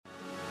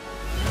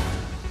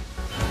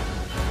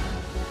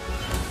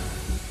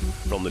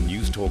From the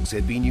Newstalk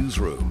ZB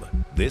newsroom,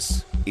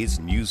 this is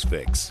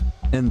Newsfix.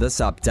 In this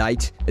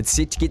update, it's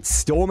set to get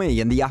stormy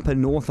in the upper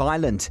North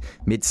Island.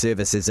 Met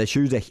Service has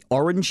issued an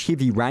orange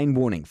heavy rain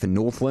warning for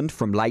Northland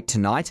from late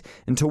tonight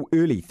until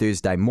early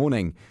Thursday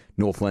morning.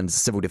 Northland's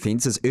Civil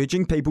Defence is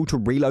urging people to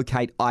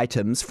relocate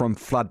items from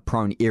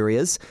flood-prone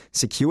areas,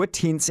 secure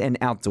tents and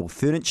outdoor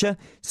furniture,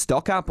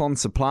 stock up on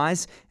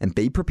supplies, and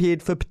be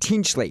prepared for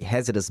potentially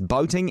hazardous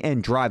boating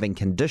and driving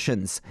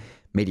conditions.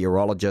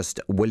 Meteorologist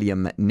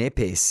William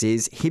Nepes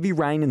says heavy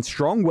rain and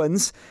strong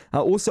winds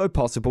are also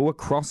possible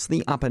across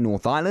the upper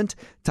North Island,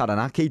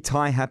 Taranaki,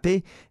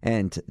 Taihape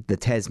and the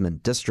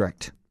Tasman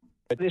district.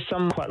 There's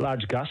some quite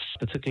large gusts,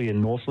 particularly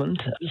in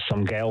Northland,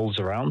 some gales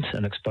around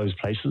in exposed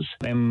places.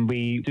 And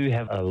we do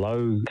have a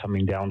low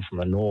coming down from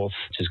the north,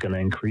 which is going to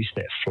increase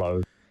that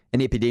flow. An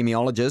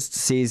epidemiologist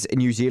says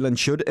New Zealand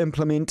should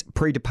implement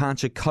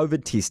pre-departure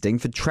COVID testing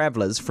for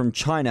travellers from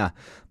China.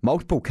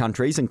 Multiple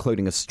countries,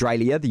 including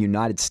Australia, the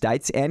United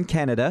States and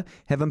Canada,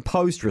 have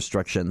imposed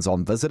restrictions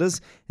on visitors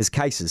as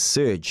cases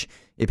surge.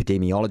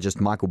 Epidemiologist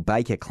Michael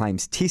Baker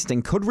claims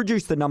testing could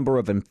reduce the number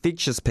of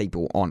infectious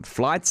people on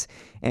flights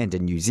and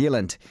in New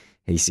Zealand.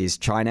 He says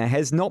China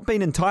has not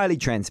been entirely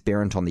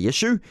transparent on the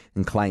issue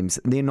and claims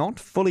they're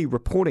not fully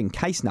reporting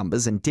case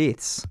numbers and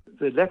deaths.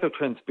 The lack of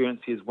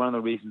transparency is one of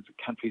the reasons that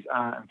countries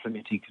are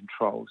implementing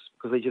controls,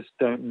 because they just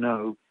don't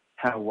know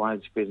how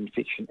widespread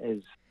infection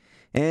is.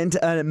 And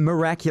a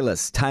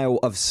miraculous tale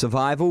of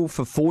survival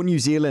for 4 New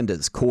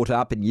Zealanders caught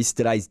up in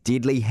yesterday's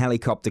deadly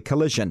helicopter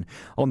collision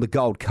on the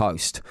Gold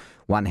Coast.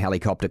 One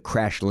helicopter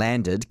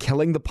crash-landed,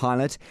 killing the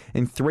pilot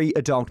and 3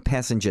 adult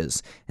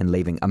passengers, and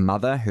leaving a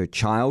mother, her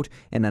child,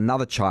 and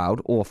another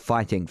child all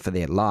fighting for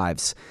their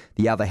lives.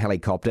 The other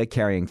helicopter,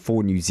 carrying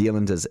 4 New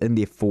Zealanders in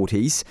their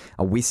 40s,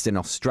 a Western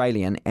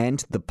Australian,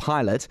 and the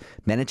pilot,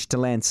 managed to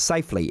land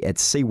safely at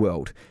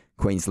SeaWorld.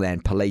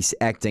 Queensland Police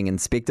Acting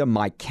Inspector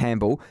Mike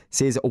Campbell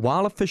says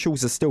while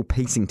officials are still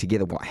piecing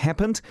together what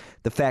happened,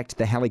 the fact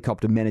the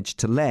helicopter managed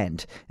to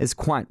land is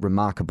quite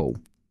remarkable.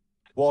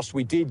 Whilst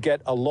we did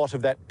get a lot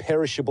of that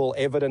perishable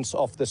evidence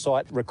off the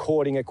site,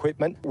 recording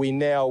equipment, we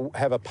now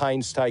have a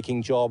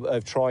painstaking job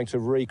of trying to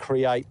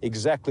recreate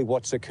exactly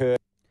what's occurred.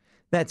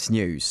 That's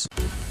news.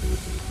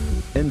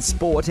 In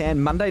sport,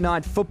 and Monday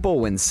Night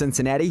Football in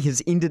Cincinnati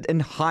has ended in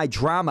high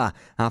drama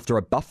after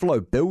a Buffalo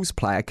Bills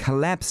player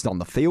collapsed on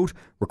the field,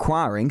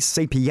 requiring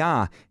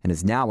CPR, and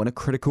is now in a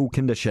critical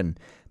condition.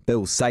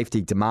 Bills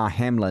safety Damar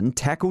Hamlin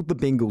tackled the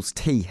Bengals'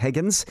 T.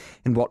 Higgins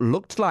in what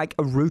looked like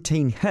a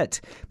routine hit,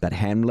 but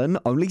Hamlin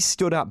only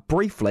stood up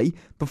briefly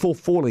before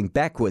falling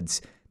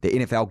backwards. The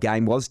NFL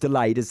game was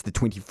delayed as the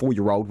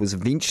 24-year-old was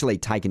eventually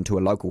taken to a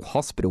local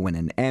hospital in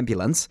an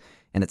ambulance,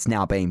 and it's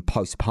now being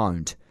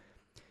postponed.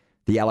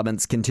 The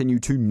elements continue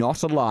to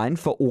not align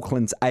for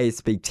Auckland's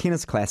ASB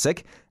Tennis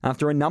Classic.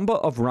 After a number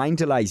of rain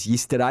delays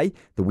yesterday,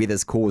 the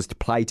weather's caused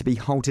play to be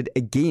halted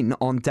again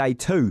on day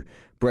 2.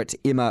 Brit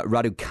Emma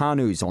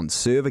Raducanu's on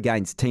serve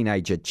against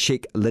teenager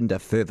Czech Linda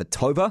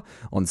Fervitova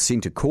on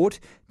centre court.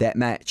 That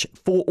match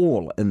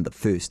 4-4 in the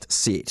first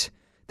set.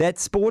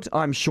 That's sport.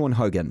 I'm Sean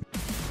Hogan.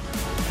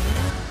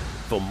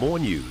 For more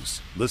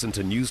news, listen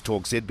to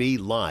Newstalk ZB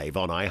live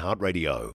on iHeartRadio.